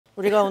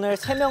우리가 오늘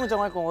 3명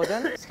정할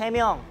거거든.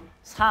 3명.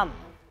 3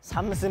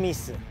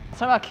 스미스.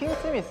 설마 킹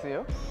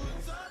스미스요?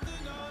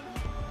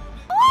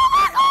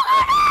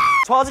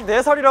 저 아직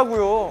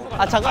 4살이라고요.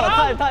 아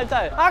잠깐만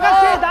탈.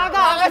 아가씨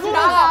나가. 아가씨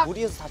나가.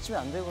 무리해서 다치면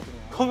안 되거든요.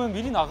 그러면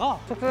미리 나가.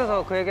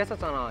 숙소에서 그 얘기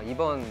했었잖아.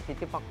 이번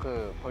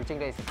비티파크 벌칙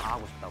레이스 다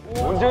하고 싶다고.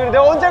 언제 그래?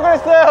 내가 언제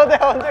그랬어요?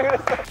 내가 언제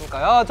그랬어?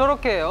 그러니까 야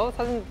저렇게 해요.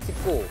 사진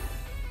찍고.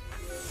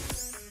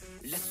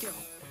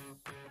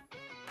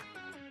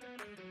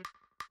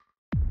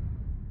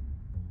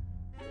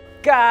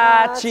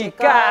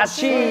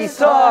 까치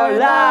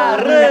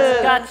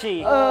설날은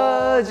까치.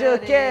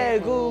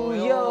 어저께고요.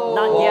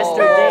 난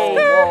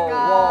yesterday.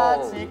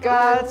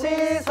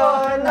 까치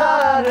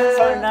설날은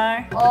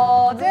설날.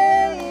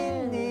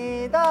 어제입니다.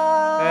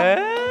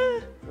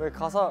 왜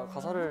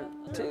가사를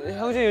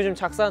형준이 요즘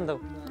작사한다고.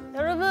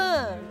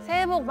 여러분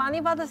새해 복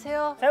많이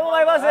받으세요. 새해 복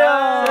많이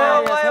받으세요.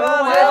 새해 복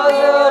많이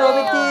받으세요,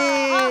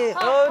 러비티.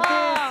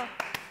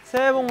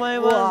 새해 복 많이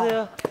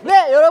받으세요.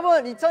 네,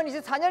 여러분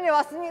 2024년이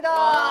왔습니다.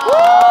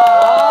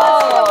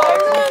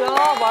 진짜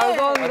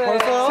말도 안 돼.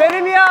 벌써요?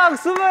 세림이 형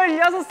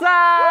 26살.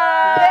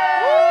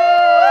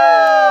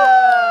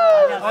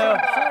 아니야,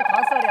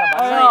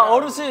 25살이야. 아야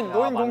어르신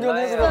노인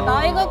공견해주라.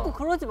 나이 갖고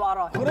그러지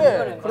마라.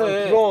 그래.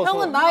 부러워서.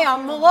 형은 나이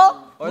안 먹어?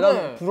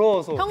 난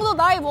부러워서. 형도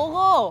나이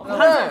먹어.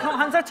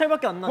 한 살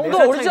차이밖에 안 나. 형도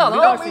어리지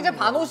않아? 형 이제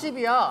반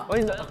 50이야.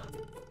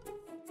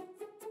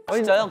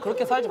 진짜 형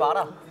그렇게 살지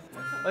마라.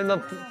 아니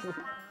난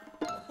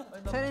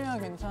세림이 형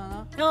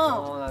괜찮아?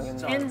 형 나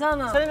괜찮아.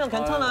 괜찮아. 세리면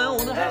괜찮아요.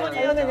 오늘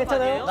할머니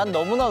괜찮아요. 난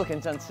너무나도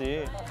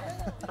괜찮지.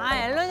 아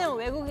앨런이 형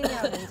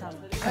외국인이라 괜찮아.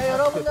 네,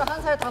 여러분들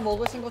한 살 다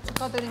먹으신 거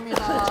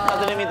축하드립니다.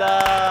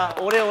 축하드립니다.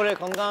 오래오래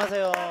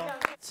건강하세요.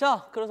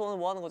 자, 그래서 오늘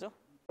뭐 하는 거죠?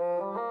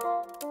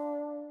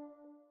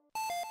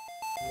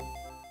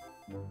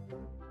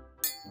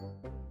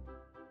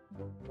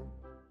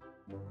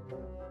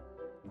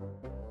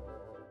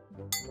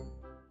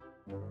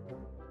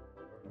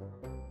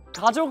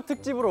 가족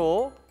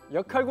특집으로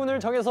역할군을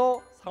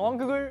정해서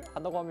상황극을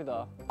한다고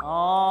합니다.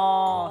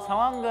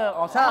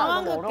 상황극.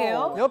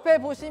 상황극게요? 옆에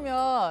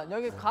보시면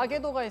여기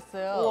가계도가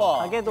있어요. 우와.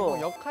 가게도.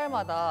 그리고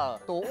역할마다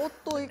또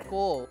옷도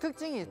있고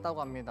특징이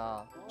있다고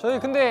합니다. 저희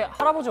근데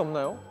할아버지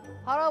없나요?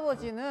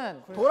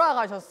 할아버지는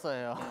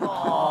돌아가셨어요.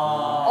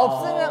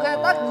 없으면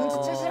그냥 딱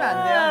눈치채시면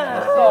안 돼요.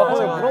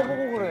 아버지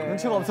물어보고 그래.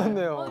 눈치가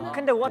없었네요.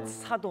 근데 what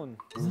사돈?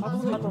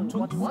 사돈.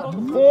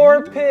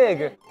 For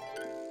pig.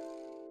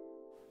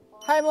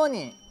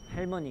 할머니.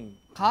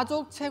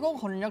 가족 최고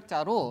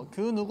권력자로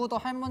그 누구도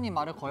할머니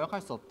말을 거역할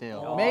수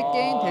없대요. 매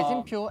게임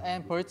대진표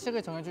앤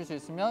벌칙을 정해줄 수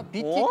있으며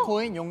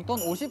비트코인 용돈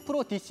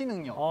 50% DC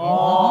능력.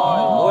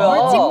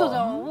 벌칙도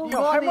정하고.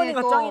 이거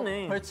할머니가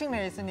짱이네. 벌칙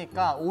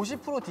레이스니까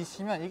 50%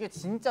 DC면 이게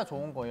진짜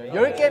좋은 거예요.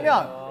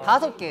 10개면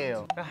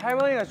 5개예요.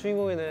 할머니가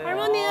주인공이네.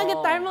 할머니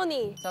해야겠다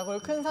할머니. 자,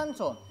 그리고 큰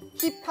삼촌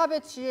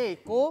힙합에 취해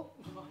있고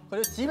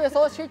그리고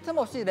집에서 쉴 틈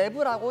없이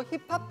랩을 하고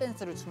힙합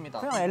댄스를 춥니다.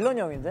 그냥 앨런이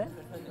형인데?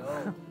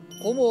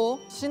 고모,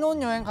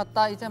 신혼여행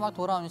갔다 이제 막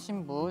돌아온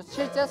신부.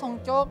 실제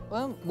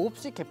성격은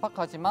몹시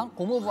개팍하지만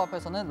고모부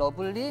앞에서는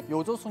러블리,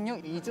 요조숙녀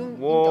이중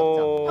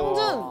인격자.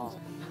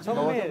 형준.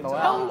 정민,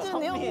 너야.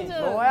 형준.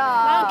 너야.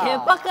 난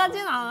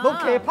개빡하진 않아. 너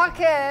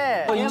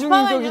개팍해.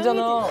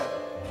 인중인격이잖아.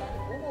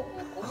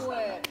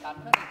 고모의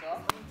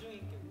남편이죠.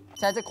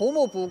 자, 이제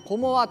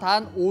고모와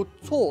단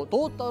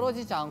 5초도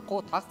떨어지지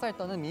않고 닭살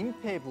떠는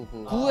민폐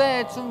부부.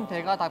 구애준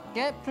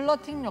대가답게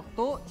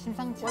플러팅력도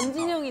심상치 않다.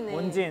 원진 형이네.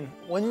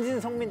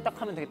 원진 성민 딱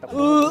하면 되겠다.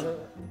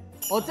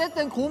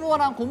 어쨌든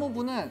고모랑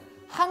고모부는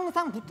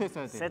항상 붙어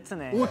있어야 돼.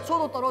 세트네.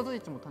 5초도 떨어져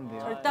있지 못한대요.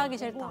 절대 하기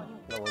싫다. 나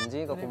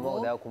원진이가 고모고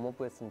내가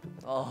고모부 했으면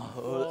좋겠다.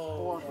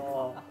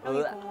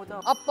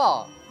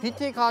 아빠,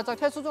 BT 가자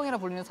태수종이라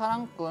불리는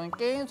사랑꾼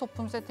게임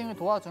소품 세팅을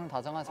도와주는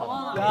다정한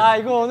사람. 야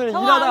이거 오늘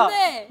저거 안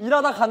돼.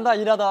 일하다 간다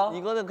일하다.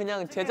 이거는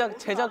그냥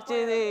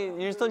제작진의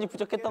일손이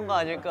부족했던 거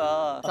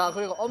아닐까. 자,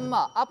 그리고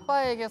엄마,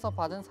 아빠에게서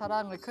받은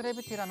사랑을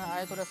크래비티라는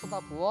아이돌에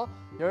쏟아부어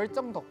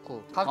열정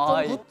덕후.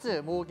 각종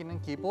굿즈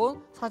모으기는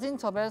기본. 사진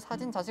첩에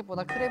사진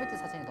자식보다 크래비티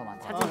사진이 더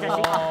많다. 사진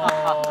자식.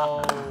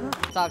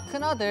 자,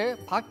 큰아들,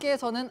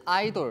 밖에서는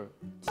아이돌,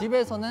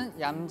 집에서는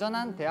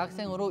얌전한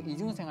대학생으로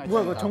이중생활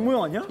중이다. 뭐야 이거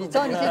정모형 아니야?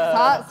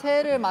 2024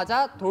 새해를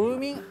맞아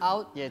돌밍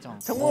아웃 예정.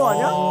 정모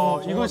아니야?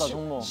 이거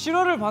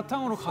실화를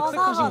바탕으로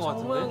각색하신 것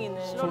같은데.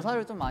 정모형이네.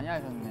 조사를 좀 많이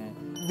하셨네.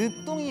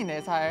 늦둥이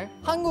 4살,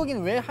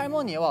 한국인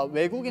외할머니와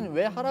외국인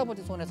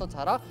외할아버지 손에서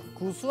자라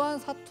구수한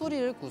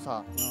사투리를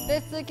구사.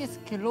 떼쓰기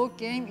스킬로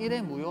게임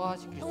 1회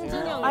무효화시킬 수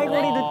형준이 있어요. 형. 아이고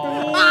우리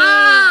늦둥이.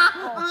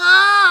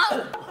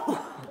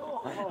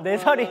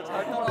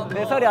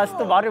 4살이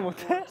아직도 말을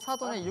못해?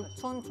 사돈의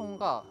육촌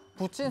총각,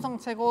 부친성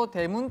최고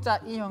대문자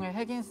이형의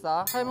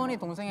핵인싸, 할머니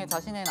동생의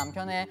자신의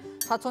남편의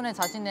사촌의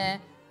자신의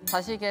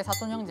자식의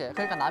사촌 형제.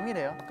 그러니까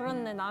남이래요.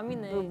 그렇네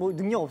남이네. 뭐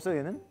능력 없어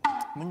얘는?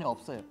 문제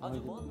없어요.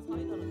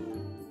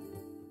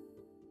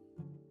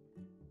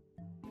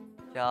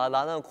 야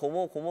나는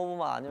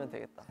고모부만 아니면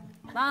되겠다.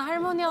 난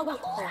할머니 하고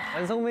싶어.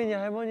 안성민이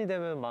할머니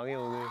되면 망해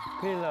오늘.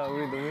 큰일 나.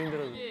 우리 너무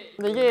힘들어.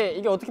 근데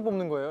이게 어떻게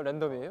뽑는 거예요?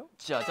 랜덤이에요?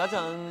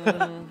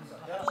 짜자잔.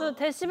 그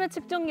데시벨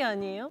측정기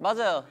아니에요?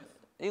 맞아요.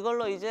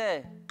 이걸로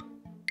이제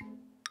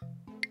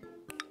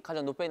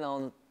가장 높게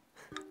나온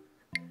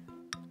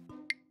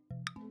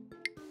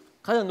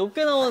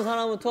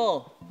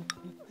사람부터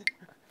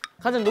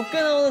가장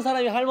높게 나오는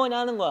사람이 할머니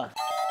하는 거야.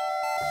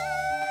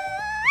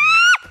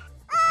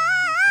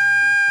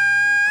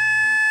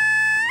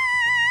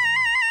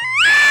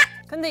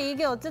 근데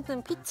이게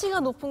어쨌든 피치가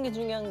높은 게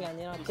중요한 게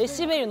아니라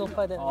데시벨이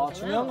높아야 되는 거잖아요.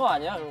 중요한 거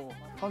아니야, 그런 거.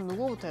 그럼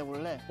누구부터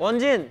해볼래?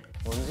 원진.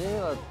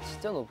 원진이가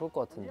진짜 높을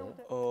것 같은데.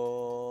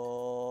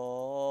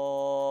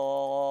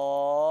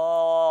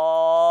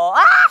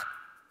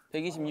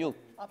 126.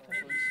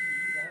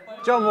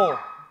 126.5.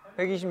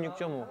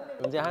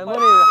 126.5. 이제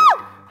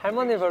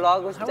할머니 별로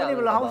하고 싶지 않아. 할머니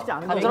별로 하고 싶지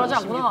않은 거. 간절하지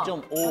않구나.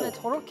 126.5. 근데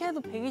저렇게 해도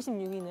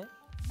 126이네.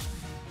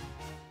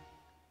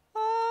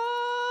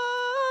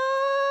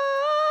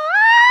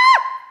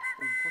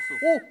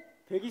 오!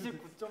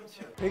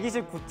 129.7.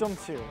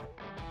 129.7.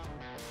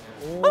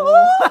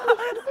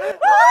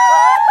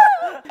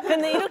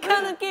 근데 이렇게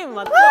하는 게임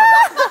맞죠?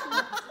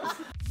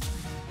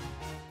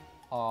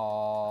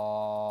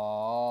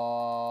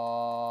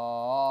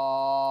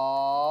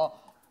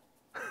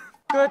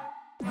 끝.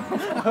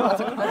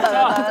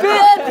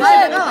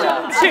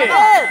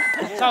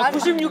 자,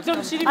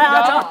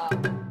 96.7입니다.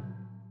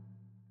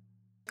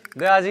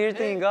 내가 아직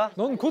 1등인가?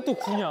 넌 그것도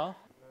 9냐?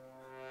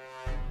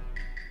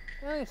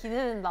 형이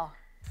기대된다.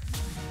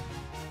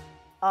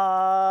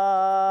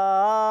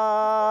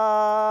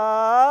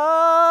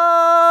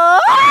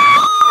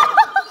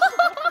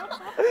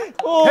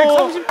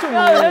 130.5.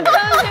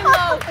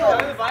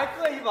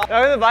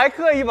 야 근데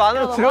마이크가 입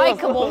안으로 너 들어갔어.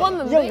 마이크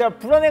먹었는데? 이 형 내가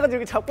불안해가지고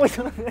이렇게 잡고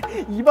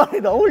있었는데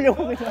입안에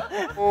넣으려고 그냥.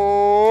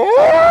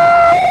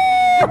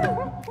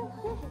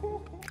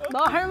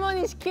 너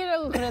할머니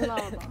시키려고 그랬나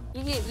보다.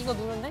 이거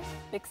누른데?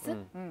 맥스?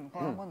 응,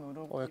 그거 한번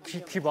누르고.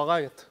 귀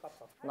막아야겠다.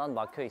 난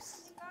막혀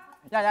있어.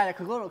 야야야,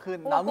 그거로 그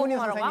나문희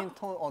고구마로 선생님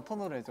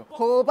톤으로 해줘.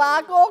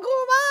 호박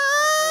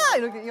고구마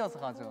이렇게 이어서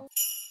가죠.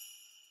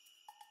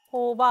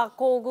 호박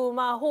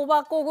고구마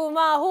호박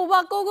고구마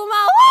호박 고구마.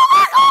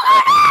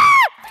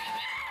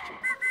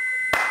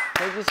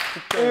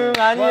 응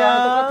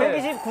아니야.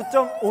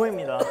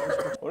 129.5입니다.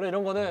 원래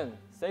이런 거는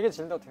세게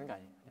지른다고 되는 게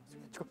아니에요.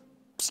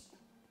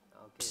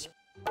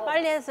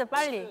 빨리 했어요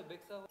빨리.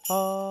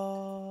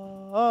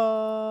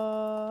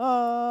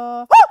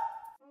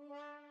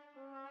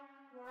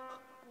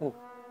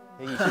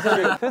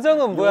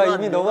 표정은 뭐야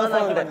이미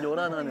넘어섰는데.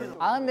 요란하네.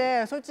 아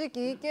근데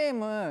솔직히 이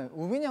게임은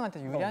우빈이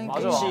형한테 유리한 게임.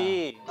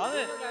 그렇지.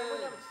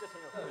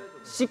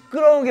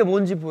 시끄러운 게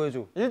뭔지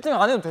보여줘. 1등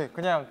안 해도 돼.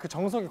 그냥 그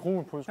정석의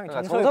고음을 보여줘.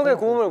 정석의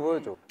고음을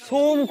보여줘.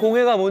 소음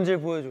공해가 뭔지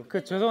보여줘.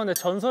 그 죄송한데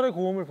전설의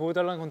고음을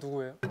보여달라는 건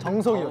누구예요?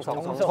 정석이요.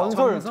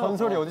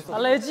 전설이 어디 있어? 아,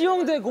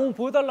 레지용 대 고음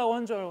보여달라고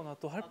한 줄 알고 나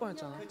또 할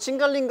뻔했잖아.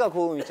 칭갈린가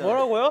고음 있잖아.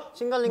 뭐라고요?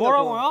 칭갈린가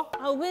뭐라고요?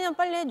 아 우빈이 형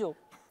빨리 해줘.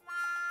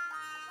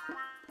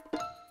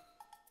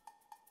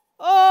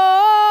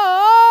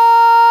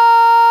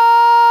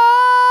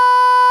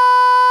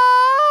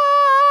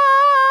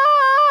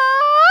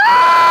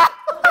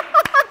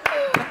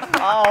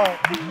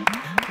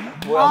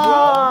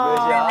 뭐야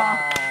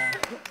몇이야?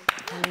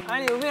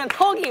 아니 우빈이 형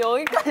턱이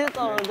여기까지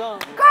떨어져.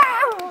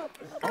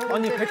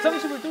 아니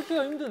 130을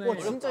뚫기가 힘드네.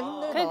 진짜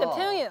힘들다. 그러니까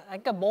태영이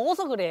그러니까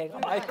먹어서 그래 얘가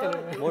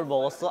마이크를. 뭘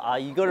먹었어? 아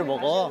이거를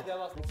먹어?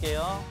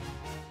 볼게요.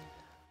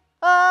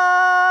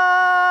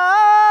 아!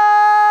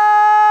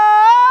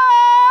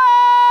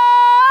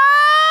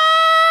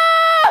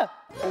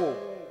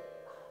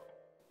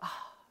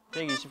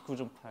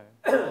 129.8.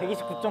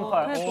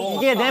 129.8.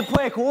 이게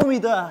래퍼의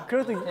고음이다.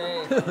 그래도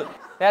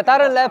야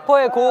다른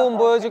래퍼의 고음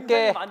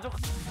보여줄게.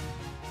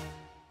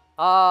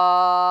 와.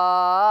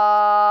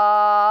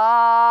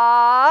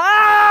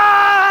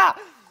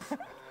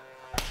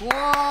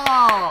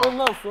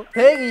 얼마 없어?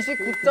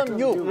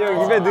 129.6.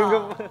 형 입에 넣은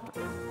거.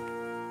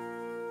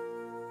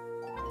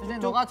 이제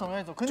너가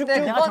정해줘. 근데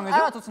쭉쭉. 내가 그건 정해줘?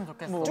 알아줬으면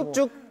좋겠어.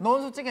 쭉쭉.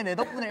 넌 솔직히 내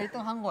덕분에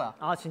 1등 한 거야.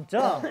 아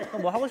진짜?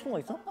 그럼 뭐 하고 싶은 거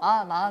있어?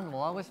 아, 난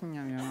뭐 하고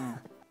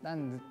싶냐면 난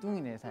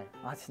늦둥이 4살.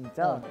 아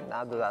진짜?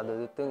 나도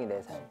늦둥이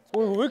 4살.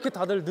 왜 이렇게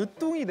다들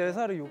늦둥이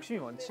 4살에 욕심이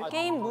많지?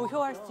 게임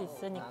무효할 수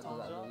있으니까.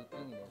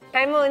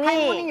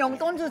 할머니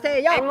용돈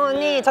주세요.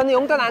 할머니 저는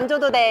용돈 안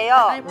줘도 돼요.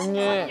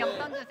 할머니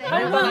용돈 주세요.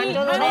 할머니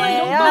용돈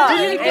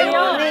드릴게요.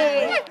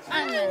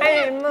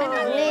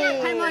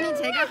 할머니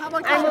제가 하고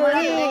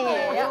할머니.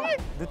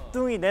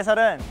 늦둥이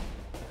 4살은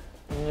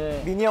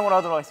미니 형으로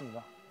하도록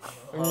하겠습니다.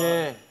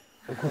 예.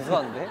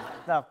 고소한데?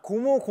 자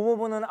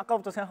고모부는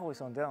아까부터 생각하고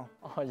있었는데요.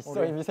 아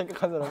있어 이미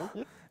생각한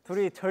사람이?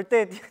 둘이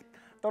절대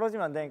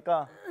떨어지면 안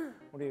되니까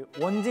우리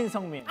원진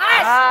성민.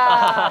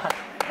 야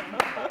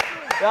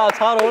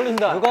잘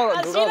어울린다.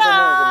 누가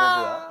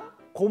고모부야?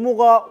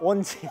 고모가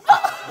원진.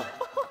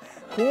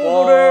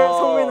 고모부를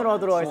성민으로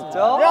하도록 하겠습니다.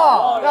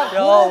 야,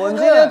 야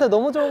원진이한테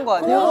너무 좋은 거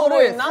아니야?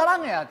 고모를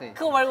사랑해야 돼.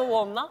 그거 말고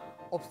뭐 없나?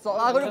 없어.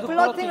 아 그리고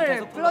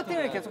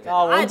플러팅을 계속. 야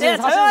원진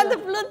내가 저형한테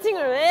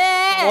플러팅을 왜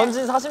해?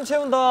 원진 사심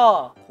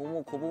채운다.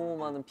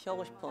 고모부만은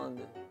피하고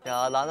싶었는데.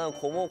 야 나는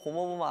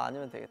고모부만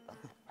아니면 되겠다.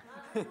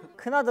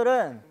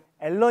 큰아들은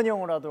앨런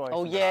형으로 하도록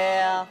하겠습니다. 오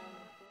예.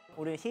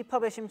 우리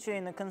힙합에 심취해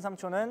있는 큰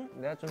삼촌은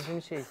내가 좀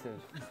심취해 있어요.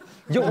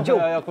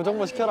 야야 그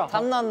정도 시켜라.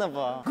 탐났나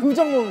봐. 그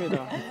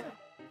정도입니다.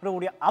 그리고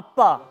우리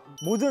아빠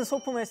모든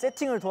소품의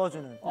세팅을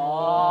도와주는.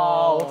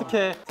 아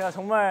어떡해. 제가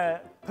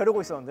정말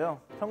벼르고 있었는데요.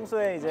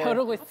 평소에 이제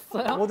벼르고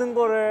있었어요? 모든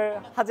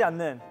거를 하지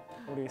않는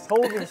우리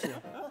서우빈 씨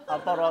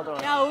아빠로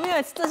하도록. 야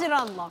우빈이 진짜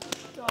싫어한다.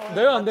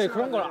 내가 근데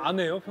그런 걸 안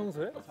해요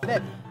평소에?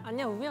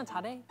 아니야 우빈이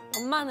잘해.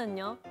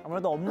 엄마는요?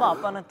 아무래도 엄마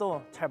아빠는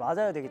또 잘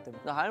맞아야 되기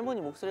때문에. 나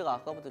할머니 목소리가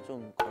아까부터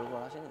좀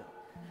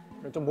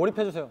걸걸하시네요. 좀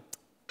몰입해 주세요.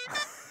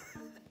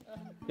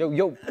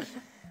 요.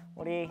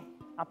 우리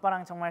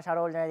아빠랑 정말 잘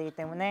어울려야 되기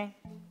때문에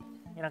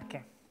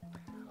이렇게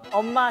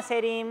엄마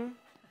세림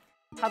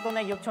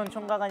사돈의 육촌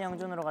총각한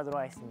형준으로 가도록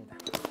하겠습니다.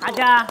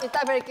 가자. 이따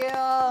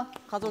뵐게요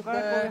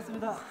가족들.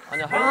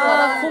 아니야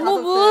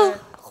할머니.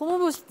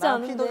 고모부 쉽지 나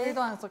피도 않은데. 1도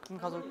안 섞인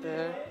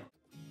가족들.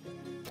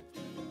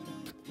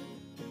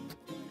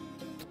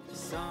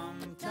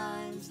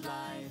 Sometimes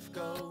life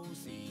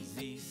goes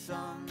easy,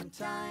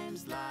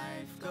 sometimes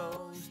life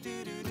goes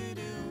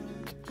do-do-do-do.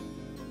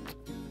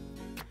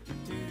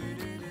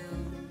 Do-do-do-do.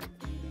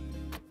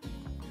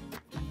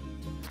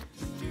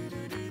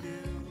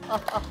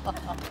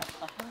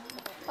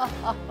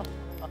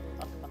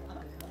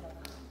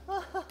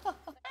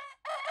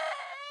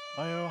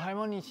 아유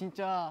할머니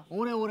진짜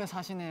오래오래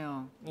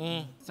사시네요.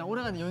 진짜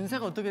오래간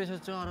연세가 어떻게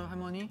되셨죠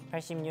할머니?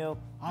 86.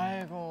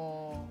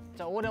 아이고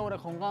진짜 오래오래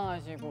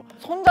건강하시고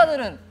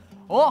손자들은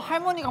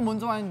할머니가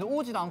먼저 와 있는데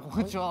오지도 않고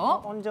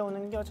그쵸? 언제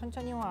오는겨?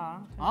 천천히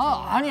와.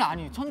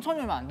 아니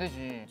천천히 오면 안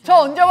되지. 저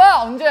언제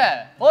와 언제?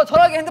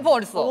 전화기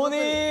핸드폰 어딨어?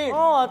 어머니.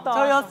 왔다.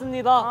 저희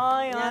왔습니다.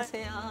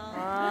 안녕하세요.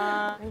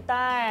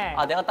 딸.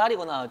 아 내가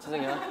딸이구나.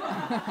 죄송해요.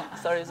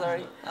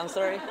 Sorry. I'm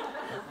sorry.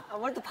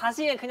 뭘 또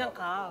다시 해 그냥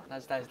가.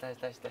 다시.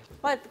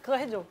 빨리 그거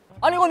해줘.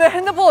 아니 이거 내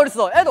핸드폰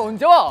어딨어? 애들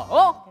언제 와?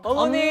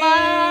 어머니.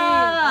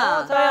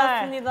 저희 딸.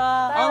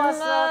 왔습니다. 딸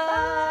왔어.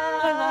 딸.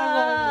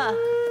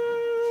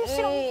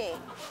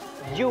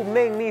 You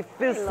make me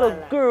feel so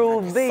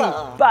groovy.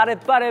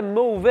 Body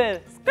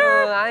moving.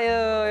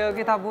 아유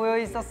여기 다 모여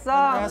있었어.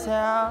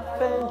 안녕하세요.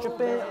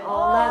 안녕하세요.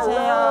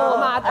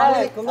 엄마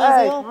빨리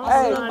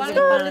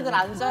빨리들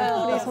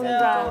앉아요. 우리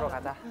손자.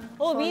 가자.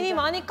 미니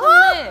많이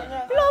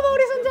컸네. 일로 와봐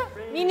우리 손자.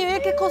 미니 왜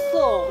이렇게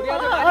컸어?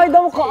 아이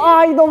너무 커.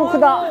 아이 너무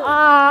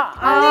크다.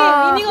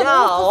 아니 미니가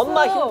야 너무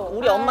컸어.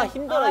 우리 엄마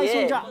힘들어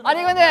얘.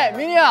 아니 근데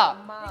민희야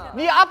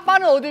네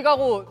아빠는 어디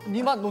가고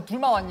너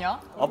둘만 왔냐?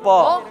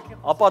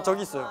 아빠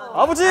저기 있어요.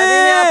 아버지.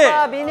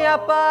 미니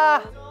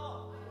아빠.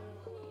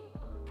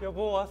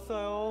 여보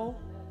왔어요.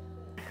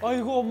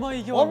 아이고 엄마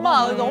이게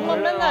엄마 얼마나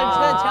맨날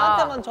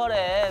쟤한테만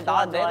저래.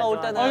 내가 올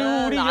때는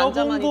아이고, 우리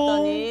앉아만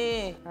여봉봉.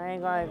 있더니.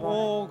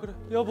 아이고. 그래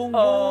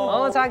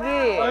여봉봉. 자기.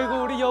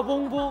 아이고 우리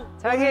여봉봉.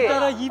 자기.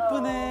 오늘따라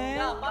이쁘네.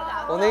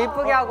 오늘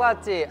이쁘게 하고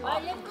왔지.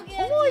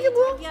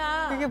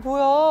 이게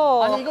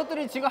뭐야? 아니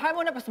이것들이 지금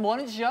할머니 앞에서 뭐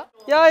하는 짓이야?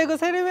 야 이거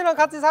세림이랑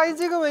같이 사진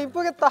찍으면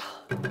이쁘겠다.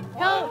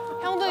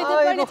 형도 이제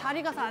빨리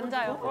자리 가서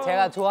앉아요.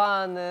 제가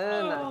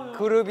좋아하는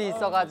그룹이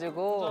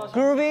있어가지고.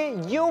 Groovy,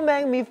 you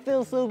make me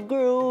feel so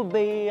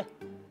groovy.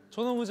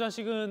 저놈의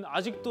자식은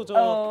아직도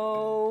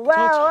저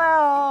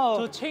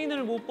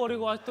체인을 못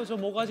버리고 아직도 저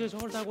모가지에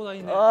저걸 달고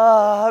다니네.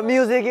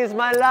 Music is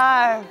my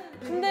life.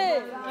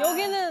 근데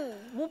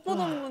여기는 못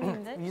보던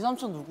분인데. 이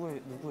삼촌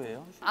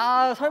누구예요?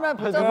 설마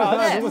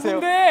보자마자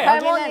누군데?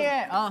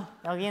 할머니의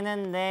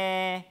여기는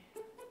내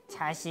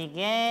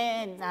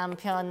자식의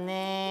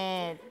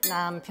남편의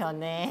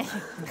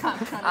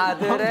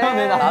아들의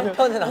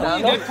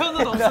내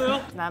편은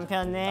없어요?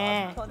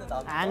 남편의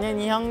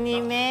아는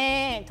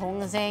형님의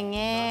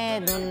동생의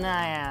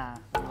누나야.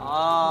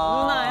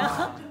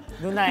 누나야?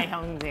 누나의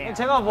형제.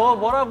 제가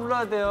뭐라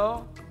불러야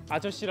돼요?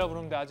 아저씨라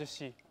부르면 돼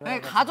아저씨.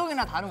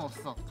 가족이나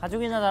다름없어.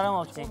 가족이나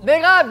다름없지.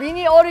 내가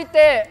미니 어릴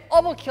때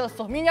어버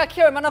키웠어. 미니야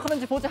키 얼마나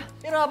크는지 보자.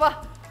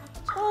 일어나봐.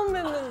 처음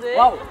뵀는데.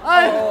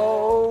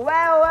 아유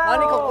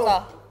많이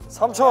컸구나.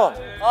 삼촌.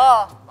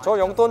 저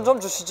용돈 좀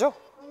주시죠.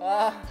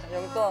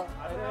 용돈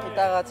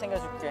이따가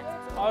챙겨줄게.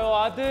 아유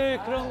아들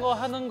그런 거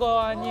하는 거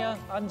아니야.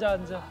 앉아.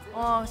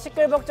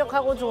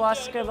 시끌벅적하고 좋아.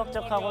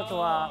 시끌벅적하고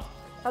좋아.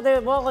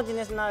 다들 뭐하고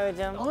지냈나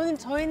요즘? 어머님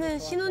저희는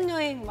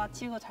신혼여행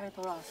마치고 잘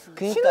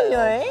돌아왔습니다.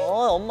 신혼여행?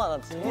 엄마 나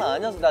장난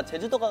아니었어. 나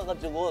제주도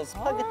가가지고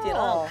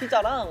스파게티랑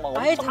피자랑 막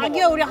아이 엄청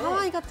자기야 우리 먹었는데.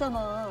 하와이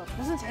갔잖아.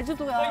 무슨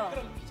제주도야.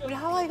 우리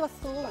하와이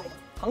갔어.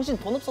 당신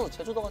돈 없어서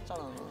제주도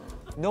갔잖아.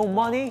 No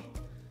money?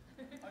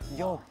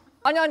 Yo.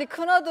 아니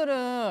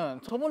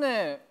큰아들은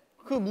저번에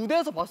그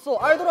무대에서 봤어.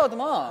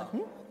 아이돌하더만.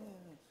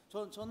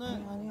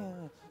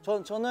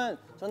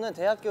 저는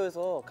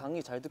대학교에서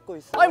강의 잘 듣고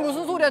있어요. 아니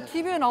무슨 소리야.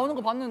 TV에 나오는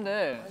거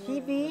봤는데.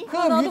 TV? 그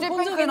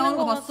뮤직뱅크에 나오는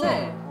거 봤어.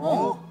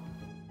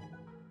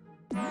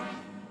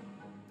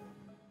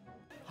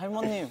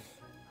 할머님,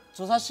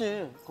 저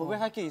사실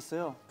고백할 게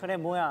있어요. 그래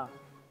뭐야?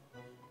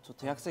 저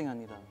대학생이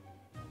아니라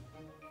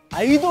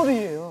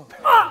아이돌이에요.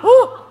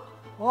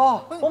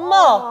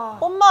 엄마!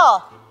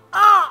 엄마!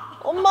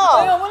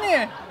 엄마!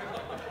 어머니.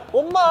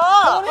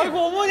 엄마! 아이고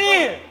어머니.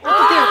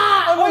 어떡해.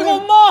 아이고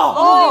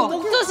엄마.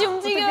 목젖이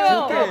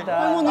움직여요.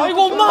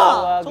 아이고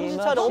엄마. 정신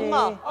차려 엄마.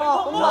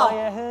 엄마.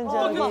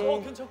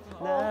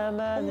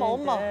 엄마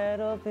엄마.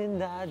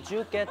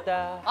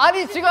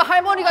 아니 지금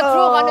할머니가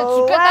죽어가는데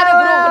죽겠다는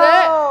부르고 그래.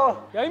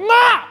 야 임마.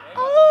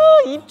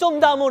 입 좀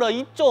다물어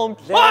입 좀.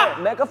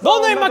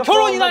 너는 임마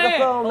결혼이나 해.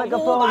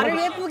 말을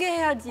예쁘게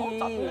해야지.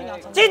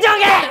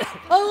 진정해!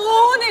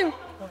 어머님.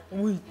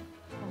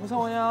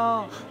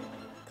 무서워요.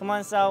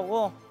 그만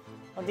싸우고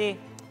어디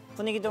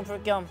분위기 좀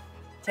풀 겸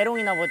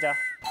재롱이나 보자.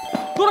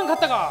 노랑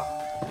갔다가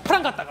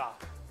파랑 갔다가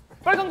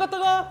빨강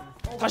갔다가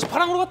다시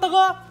파랑으로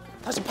갔다가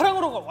다시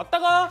파랑으로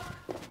왔다가.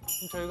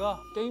 그럼 저희가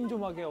게임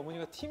좀 하게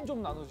어머니가 팀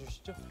좀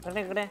나눠주시죠.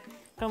 그래 그래.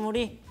 그럼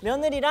우리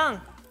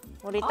며느리랑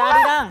우리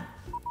딸이랑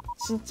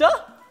진짜?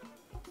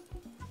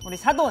 우리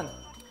사돈.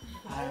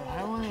 아유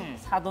할머니.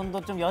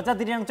 사돈도 좀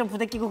여자들이랑 좀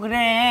부대끼고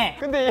그래.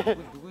 근데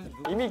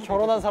이미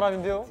결혼한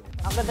사람인데요?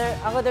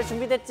 아가들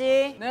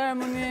준비됐지? 네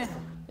할머니.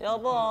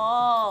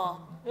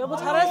 여보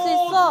잘할 수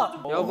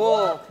있어.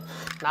 여보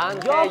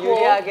나한테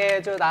유리하게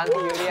해줘. 나한테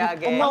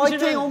유리하게. 엄마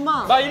화이팅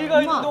엄마. 나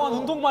일가 있는 동안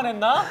운동만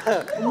했나?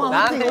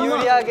 나한테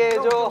유리하게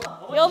해줘.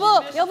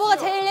 여보가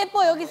제일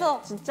예뻐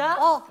여기서. 진짜?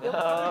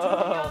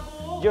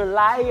 You're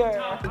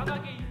liar.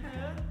 바닥에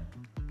있는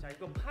자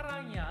이거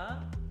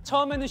파랑이야.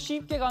 처음에는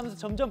쉽게 가면서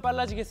점점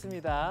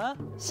빨라지겠습니다.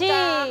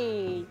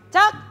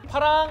 시작.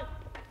 파랑,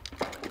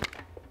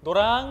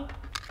 노랑,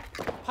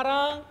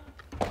 파랑,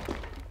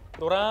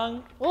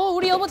 노랑, 오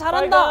우리 여보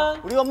잘한다.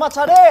 빨강, 우리 엄마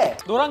잘해.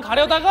 노랑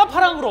가려다가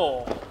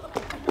파랑으로.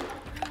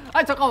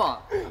 아니 잠깐만.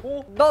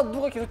 나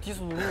누가 계속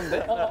뒤에서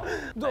누르는데?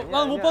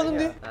 나는 못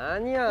봤는데.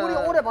 아니야. 우리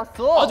오래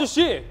봤어.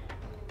 아저씨.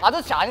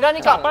 아저씨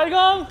아니라니까. 자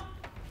빨강.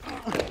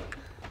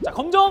 자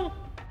검정.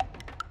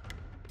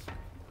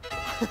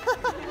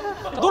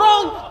 자,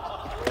 노랑.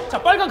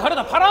 자 빨강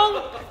가려다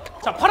파랑.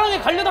 자 파랑에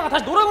가려다가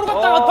다시 노랑으로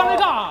갔다가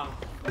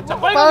빨강. 자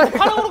빨강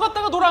파랑으로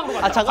갔다가 노랑으로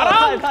갔다.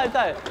 잠깐만 파랑.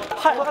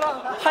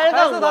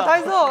 팔강 다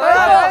했어.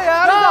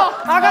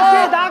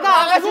 아가씨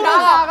나가. 아가씨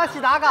나가.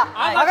 아가씨 나가.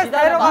 아가씨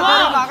데려가.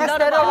 아가씨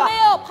데려가.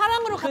 근데요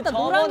파랑으로 갔다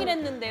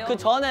노랑이랬는데요. 그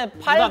전에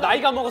누나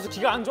나이가 먹어서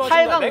기가 안 좋아진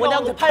거야. 8강 내가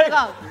뭐냐고, 언제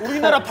 8강.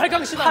 우리나라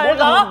 8강 시대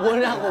몰라?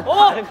 뭐냐고.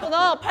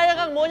 나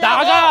 8강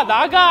뭐냐고.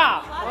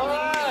 나가.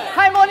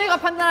 할머니가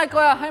판단할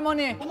거야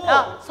할머니.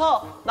 야,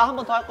 나 한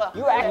번 더 할 거야.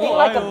 You acting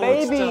like a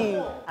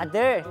baby.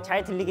 아들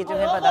잘 들리게 좀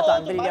해봐. 나도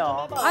안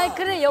들려. 아이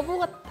그래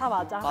여보가 다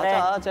맞아.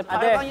 맞아. 제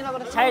아들 8강이라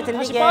그랬어. 잘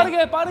다시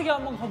들리게. 빠르게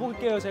한번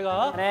가볼게요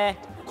제가. 그래.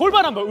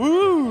 골반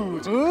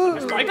한번.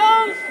 다시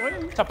빨강.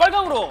 자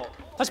빨강으로.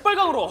 다시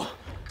빨강으로.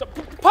 자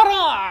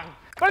파랑.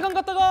 빨강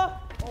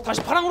갔다가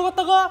다시 파랑으로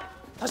갔다가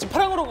다시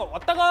파랑으로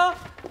왔다가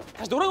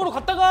다시 노랑으로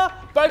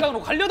갔다가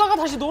빨강으로 가려다가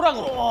다시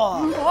노랑으로.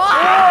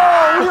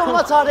 우리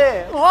엄마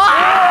잘해.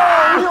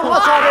 우리 엄마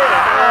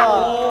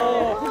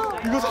잘해.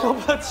 이거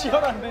생각보다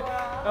치열한데.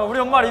 야, 우리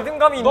엄마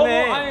리듬감이 너무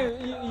있네.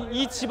 아니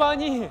이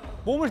집안이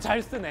몸을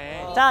잘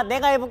쓰네. 자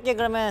내가 해볼게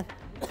그러면.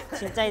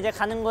 진짜 이제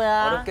가는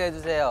거야. 어렵게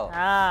해주세요.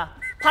 아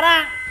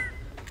파랑,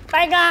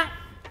 빨강,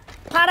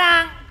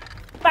 파랑,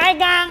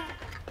 빨강,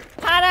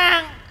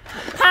 파랑,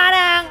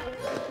 파랑.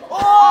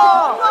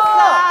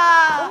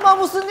 엄마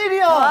무슨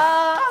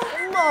일이야?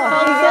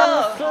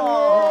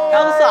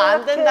 형수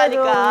안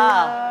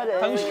된다니까.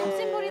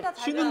 당신 부리다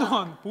쉬는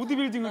동안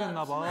보디빌딩을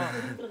했나 봐.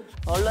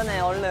 얼른 해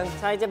얼른.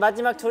 자 이제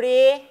마지막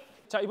둘이.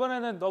 자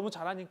이번에는 너무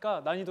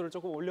잘하니까 난이도를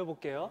조금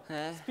올려볼게요.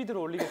 네. 스피드를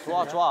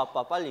올리겠습니다. 좋아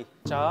아빠 빨리.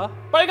 자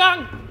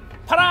빨강,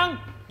 파랑,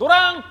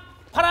 노랑,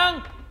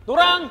 파랑,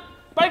 노랑,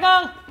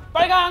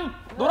 빨강,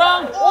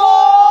 노랑.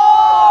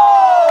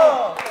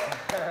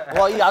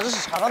 와 이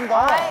아저씨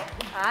잘한다.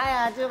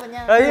 아주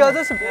그냥. 야, 이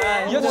아저씨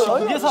이 아저씨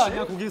고개사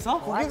아니야 고개사?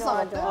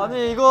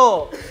 아니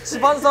이거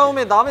집안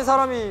싸움에 남의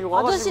사람이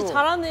와가지고. 아저씨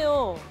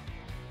잘하네요.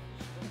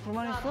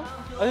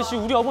 아저씨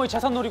우리 어머니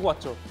재산 노리고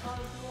왔죠?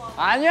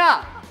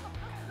 아니야.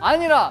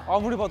 아니라.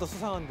 아무리 봐도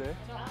수상한데.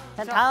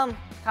 자 다음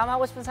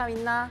하고 싶은 사람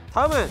있나?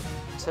 다음은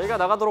제가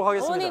나가도록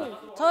하겠습니다. 어머님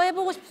저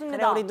해보고 그래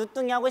싶습니다. 우리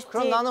누뚱이 하고 싶지.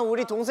 그럼 나는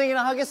우리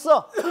동생이랑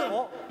하겠어.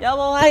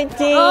 여보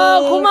화이팅.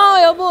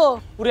 고마워 여보.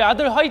 우리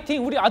아들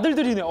화이팅. 우리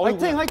아들들이네.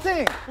 화이팅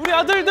화이팅. 우리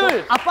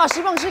아들들. 아빠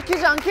시방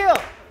시키지 않게요.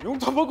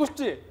 용돈 먹고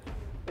싶지?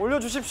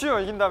 올려주십시오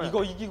이긴다면.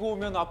 이거 이기고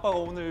오면 아빠가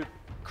오늘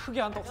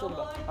크게 한턱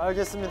쏜다.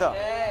 알겠습니다.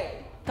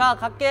 자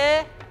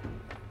갈게.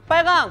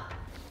 빨강,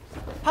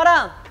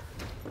 파랑,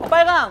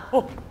 빨강,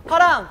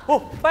 파랑,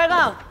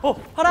 빨강,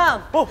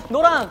 파랑,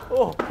 노랑,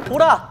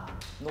 보라.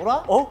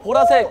 노라?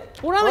 보라색.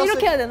 보라면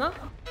이렇게 해야 되나?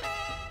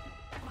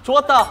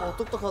 좋았다.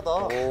 똑똑하다.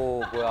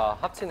 오 뭐야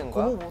합치는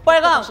거야?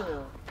 빨강.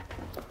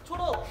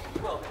 초록.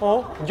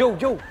 요.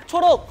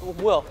 초록.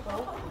 뭐야?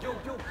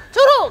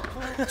 초록.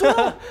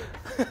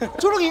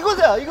 초록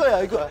이거야.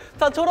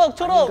 다 초록.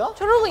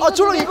 초록은 이거.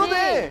 초록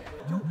이거네.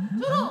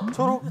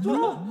 초록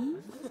이거야.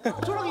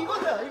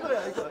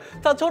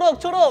 다 초록.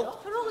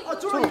 초록은 이거.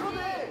 초록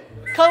이거네.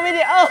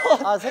 카미디 아우.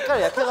 아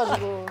색깔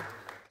약해가지고.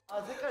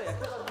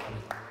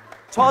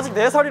 저 아직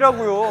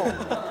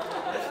 4살이라고요.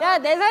 야,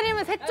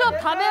 4살이면 색 조합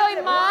다 배워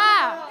임마.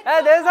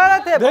 야,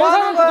 4살한테 뭐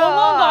하는 거야?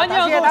 너무한 거 아니야,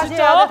 다시 해, 그거 다시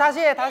진짜? 해, 다시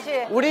해, 다시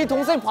해. 우리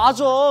동생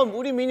봐줘.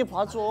 우리 미니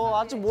봐줘.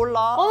 아직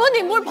몰라.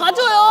 어머님 뭘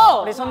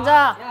봐줘요. 우리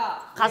손자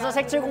가서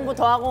색칠 공부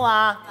더 하고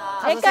와.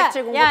 가서 그러니까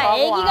색칠 공부 더 야, 하고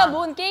애기가 와.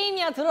 뭔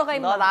게임이야. 들어가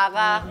임마. 너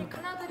나가.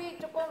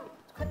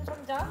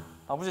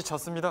 아버지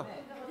졌습니다.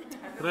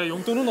 그래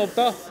용돈은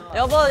없다.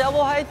 여보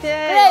화이팅.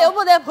 그래,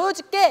 여보 내가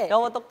보여줄게.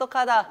 여보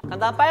똑똑하다.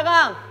 간다.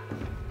 빨강,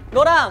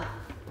 노랑.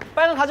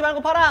 빨강 가지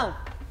말고 파랑.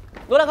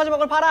 노랑 가지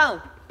말고 파랑.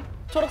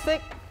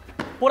 초록색,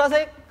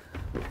 보라색,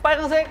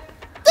 빨강색.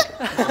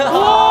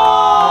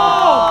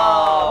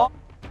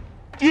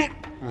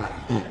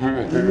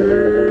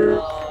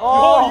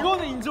 야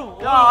이거는 인정.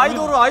 야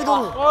아이돌은 아이돌.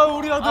 아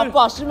우리 아들.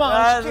 아빠 실망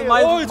안 시켜요.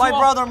 어이, my 좋아.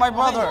 brother, my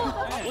brother.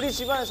 우리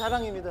집안의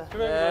자랑입니다.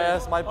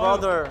 Yes, my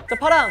brother. 자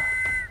파랑,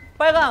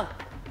 빨강.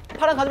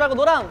 파랑 가지 말고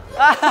노랑.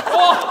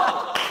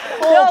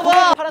 여보.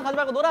 파랑 가지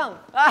말고 노랑.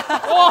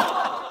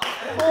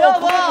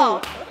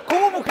 여보.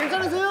 고모부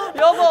괜찮으세요?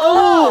 여보.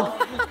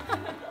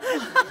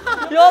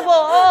 여보.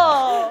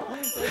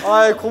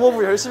 아이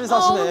고모부 열심히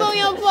사시네.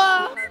 엉덩이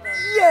아파.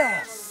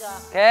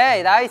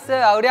 오케이, 나이스.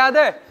 아, 우리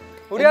아들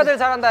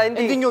잘한다.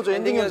 엔딩 요정,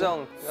 엔딩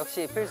요정.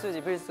 역시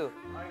필수지, 필수.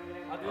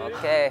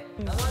 오케이.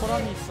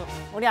 보람이 있어.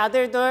 우리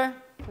아들들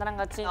나랑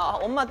같이. 아,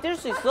 엄마 뛸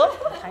수 있어?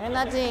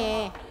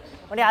 당연하지.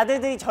 우리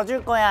아들들이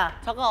져줄 거야.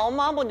 잠깐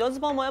엄마 한번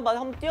연습 한번 해봐.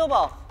 한번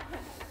뛰어봐.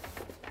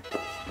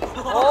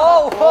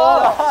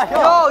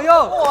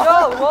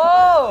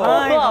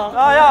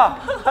 야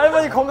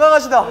할머니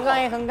건강하시다.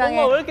 건강해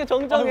건강해. 엄마 왜 이렇게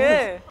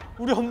정정해?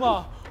 우리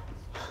엄마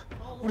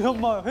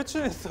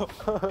회춘했어.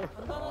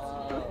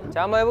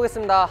 자, 한번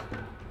해보겠습니다.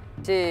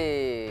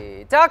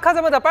 시작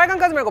하자마자 빨강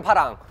가지 말고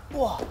파랑.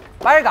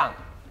 빨강.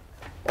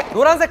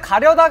 노란색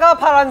가려다가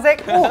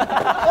파란색.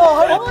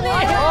 어머니.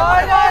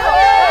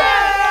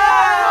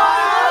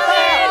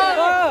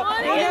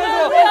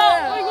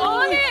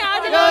 어머니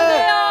아직 안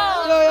돼요.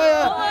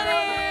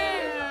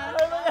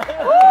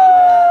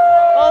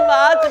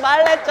 엄마 하지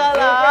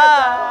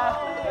말랬잖아.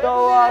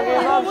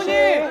 어머니.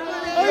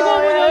 아이고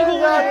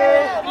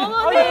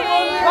어머니.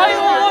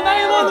 아이고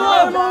나이고 누워.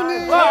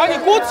 아니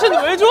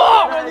꽃은 왜 줘?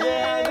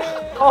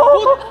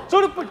 꽃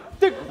저리 빨리.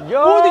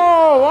 어디?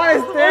 What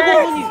is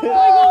this?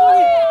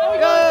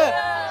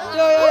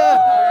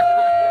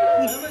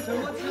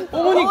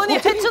 어머니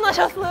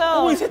퇴춘하셨어요.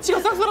 어머니 새치가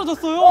싹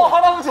사라졌어요.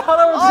 할아버지.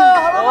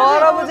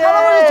 할아버지.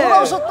 할아버지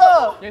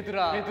돌아오셨다.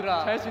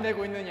 얘들아 잘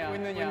지내고 있느냐?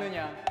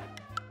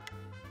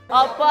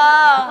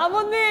 아빠.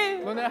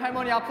 아버님. 너네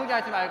할머니 아프게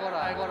하지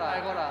말거라.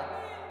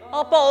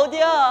 아빠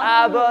어디야?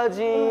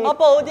 아버지.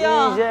 아빠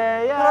어디야?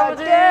 이제야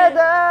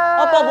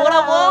깨달아. 아빠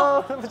뭐라고?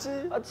 아버지.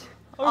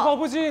 아이고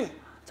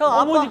아버지. 저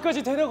아빠.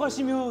 어머니까지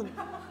데려가시면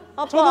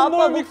아빠 저는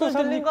뭘 믿고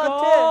목소리 들린 것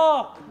삽니까?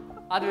 같아.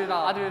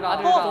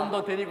 아들이다 좀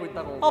더 데리고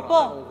있다고.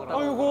 아빠.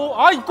 아이고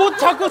아이 꽃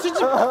자꾸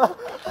진짜.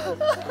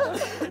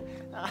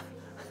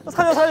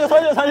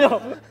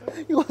 살려.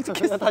 이거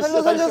어떻게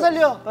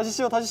살려. 다시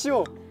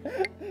쉬어.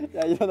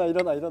 야 일어나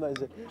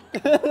이제.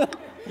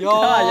 야.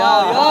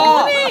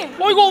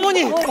 아이고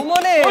어머니.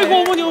 어머니.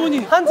 아이고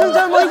어머니. 한층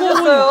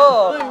젊어지셨어요.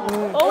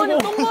 어머니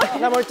똥머리.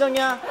 나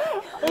멀쩡이야.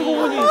 아이고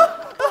어머니.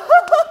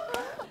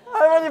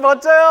 할머니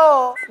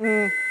멋져요.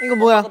 이거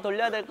뭐야?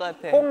 돌려야 될 것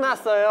같아.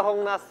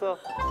 홍났어.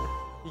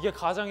 이게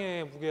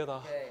가장의 무게다.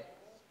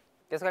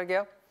 계속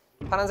할게요.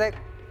 파란색,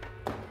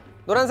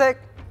 노란색,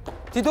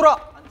 뒤돌아.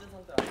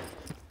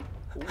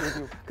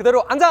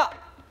 그대로 앉아.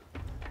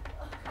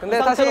 근데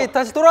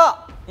다시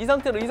돌아. 이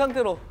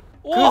상태로.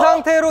 그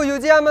상태로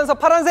유지하면서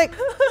파란색.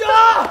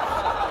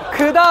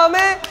 그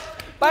다음에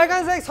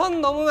빨간색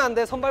선 넘으면 안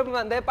돼. 선 밟으면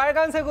안 돼.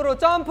 빨간색으로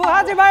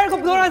점프하지 말고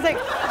노란색.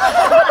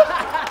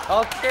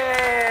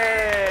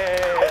 오케이.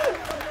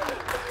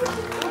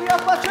 우리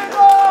아빠 최고.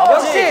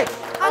 역시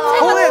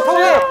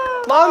통해.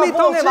 마음이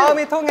통해.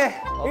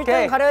 1등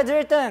오케이. 가려야지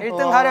 1등.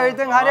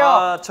 1등 가려.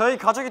 아, 저희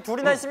가족이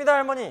둘이나 있습니다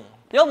할머니.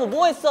 여보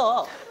뭐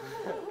했어?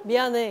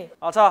 미안해.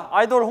 자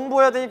아이돌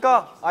홍보해야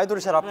되니까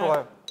아이돌이 제일 앞으로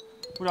가요.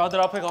 우리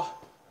아들 앞에 가.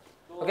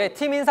 오케이,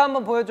 팀 인사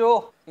한번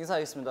보여줘.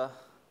 인사하겠습니다.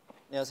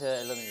 안녕하세요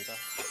앨런입니다.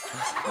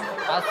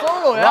 아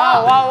솔로야?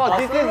 와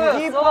this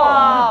is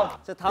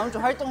힙합. 제가 다음 주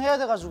활동해야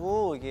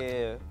돼가지고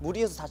이게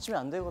무리해서 다치면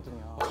안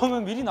되거든요.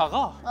 그러면 미리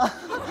나가.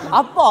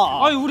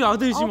 아빠. 아니 우리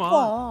아들이지만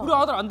아빠. 우리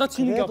아들 안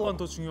다치는 게 그래도- 아빠는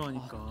더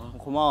중요하니까.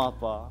 고마워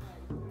아빠.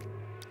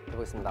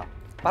 해보겠습니다.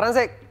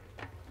 파란색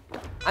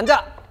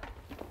앉아.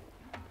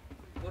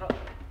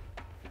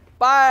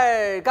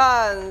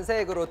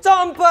 빨간색으로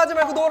점프하지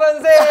말고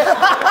노란색.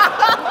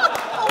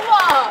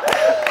 엄마.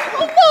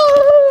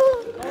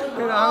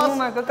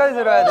 한국말 끝까지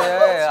들어야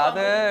돼.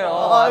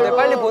 아들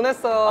빨리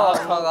보냈어.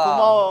 엄마가.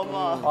 고마워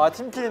엄마.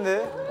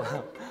 팀킬인데.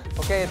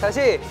 오케이,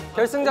 다시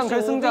결승전.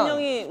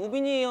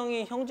 우빈이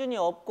형이 형준이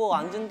업고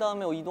앉은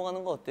다음에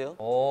이동하는 거 어때요?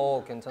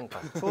 오, 괜찮다.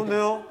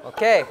 좋은데요?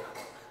 오케이,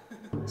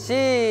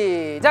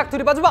 시작.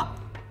 둘이 봐줘봐.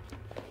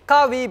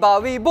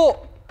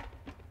 가위바위보.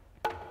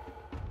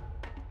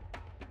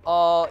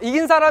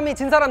 이긴 사람이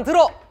진 사람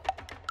들어.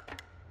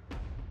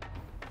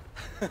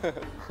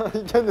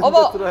 이겼는데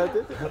어머! 들어야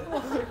돼?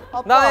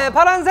 그다음에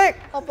파란색,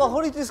 아빠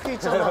허리 디스크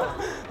있잖아.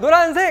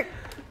 노란색.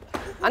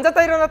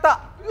 앉았다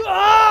일어났다.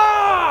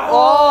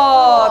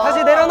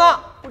 다시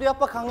내려놔. 우리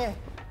아빠 강해.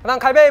 그다음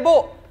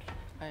가위바위보.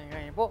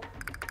 가위바위보.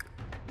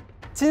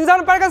 진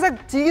사람 빨간색,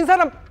 이긴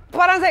사람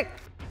파란색.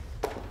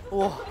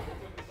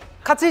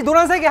 같이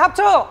노란색에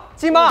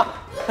합쳐지 마.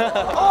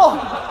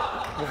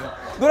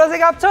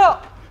 노란색에 합쳐.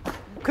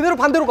 그대로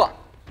반대로 가.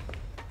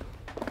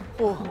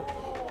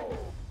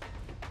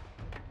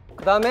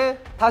 그 다음에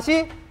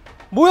다시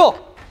모여.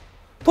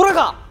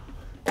 돌아가.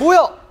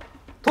 모여.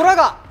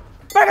 돌아가.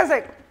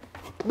 빨간색,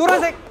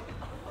 노란색,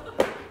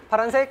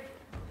 파란색,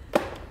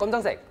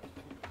 검정색.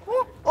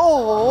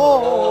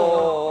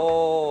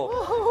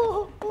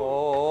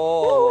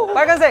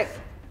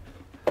 빨간색.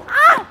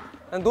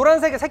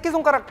 노란색에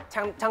새끼손가락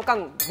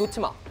잠깐 놓지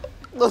마.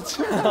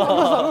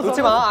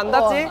 놓지 마. 안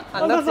닿지?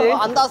 안 닿지?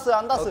 안 닿았어요,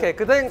 안 닿았어요. 오케이.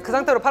 그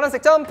상태로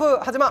파란색 점프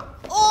하지 마.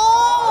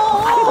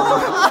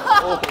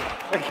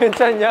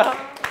 괜찮냐?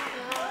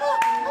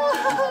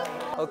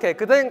 오케이.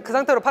 그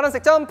상태로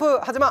파란색 점프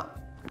하지 마.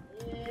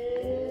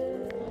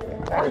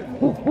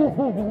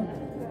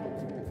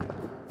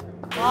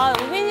 와,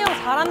 우빈이 형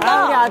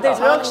잘한다. 우리 아들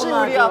역시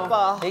우리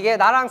아빠. 이게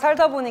나랑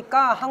살다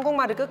보니까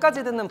한국말을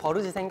끝까지 듣는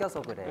버릇이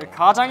생겨서 그래.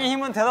 가장의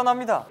힘은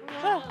대단합니다.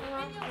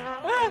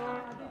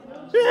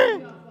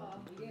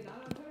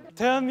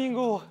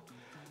 대한민국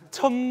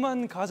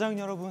천만 가장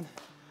여러분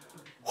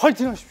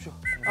화이팅 하십시오.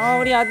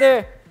 우리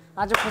아들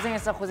아주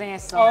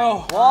고생했어.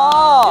 아유.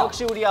 와,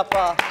 역시 우리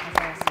아빠.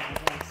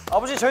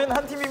 아버지 저희는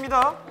한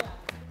팀입니다.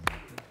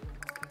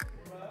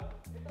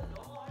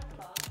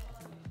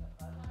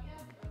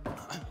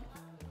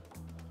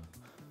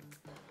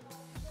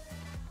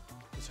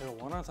 제가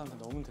원하는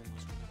사람한테 넣으면 되는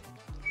거죠.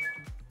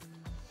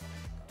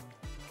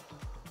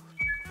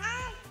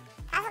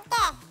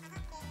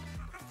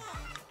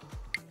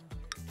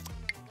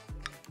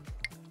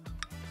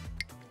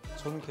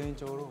 저는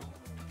개인적으로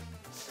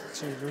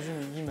지금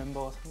요즘에 이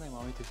멤버가 상당히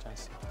마음에 들지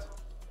않습니다.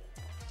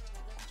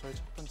 저의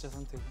첫 번째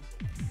선택은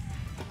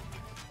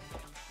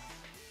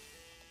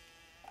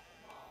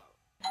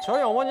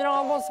저희 어머니랑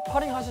한번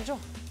스파링 하시죠.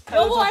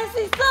 여보 할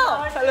수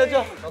있어.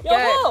 살려줘.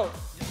 여보.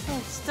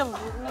 진짜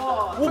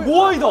오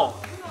모아이다.